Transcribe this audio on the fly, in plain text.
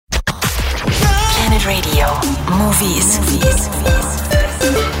Planet Radio. Movies.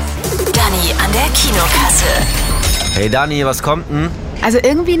 Dani an der Kinokasse. Hey Dani, was kommt denn? Also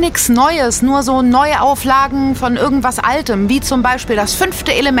irgendwie nichts Neues, nur so Neuauflagen von irgendwas Altem, wie zum Beispiel Das 5.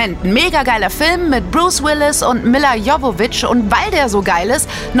 Element. Ein mega geiler Film mit Bruce Willis und Milla Jovovich und weil der so geil ist,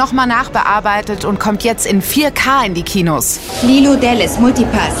 nochmal nachbearbeitet und kommt jetzt in 4K in die Kinos. Lilo Dallas,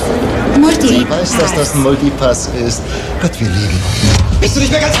 Multipass. Sie weiß, dass das ein Multipass ist. Gott, wir lieben. Bist du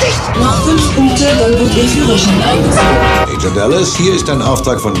nicht mehr ganz dicht? Noch 5 Punkte, dann wird der Führerschein eingezogen. Major Dallas, hier ist ein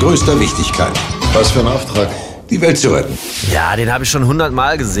Auftrag von größter Wichtigkeit. Was für ein Auftrag? Die Welt zu retten. Ja, den habe ich schon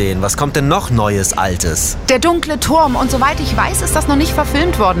 100-mal gesehen. Was kommt denn noch Neues, Altes? Der dunkle Turm und soweit ich weiß, ist das noch nicht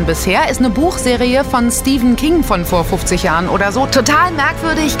verfilmt worden bisher. Ist eine Buchserie von Stephen King von vor 50 Jahren oder so. Total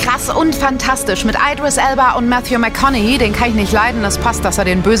merkwürdig, krass und fantastisch. Mit Idris Elba und Matthew McConaughey. Den kann ich nicht leiden. Es passt, dass er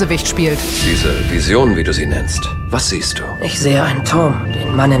den Bösewicht spielt. Diese Vision, wie du sie nennst. Was siehst du? Ich sehe einen Turm,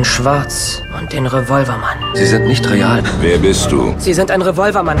 den Mann in Schwarz und den Revolvermann. Sie sind nicht real. Wer bist du? Sie sind ein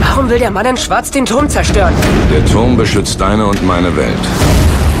Revolvermann. Warum will der Mann in Schwarz den Turm zerstören? Der Turm beschützt deine und meine Welt.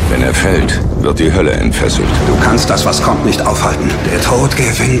 Wenn er fällt, wird die Hölle entfesselt. Du kannst das, was kommt, nicht aufhalten. Der Tod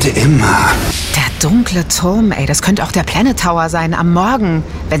gewinnt immer. Der dunkle Turm, ey, das könnte auch der Planet Tower sein am Morgen,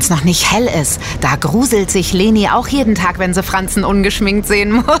 wenn es noch nicht hell ist. Da gruselt sich Leni auch jeden Tag, wenn sie Franzen ungeschminkt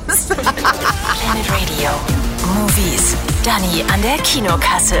sehen muss. Planet Radio. Movies. Dani an der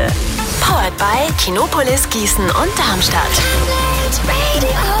Kinokasse. Powered by Kinopolis Gießen und Darmstadt.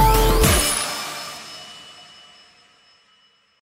 Planet Radio.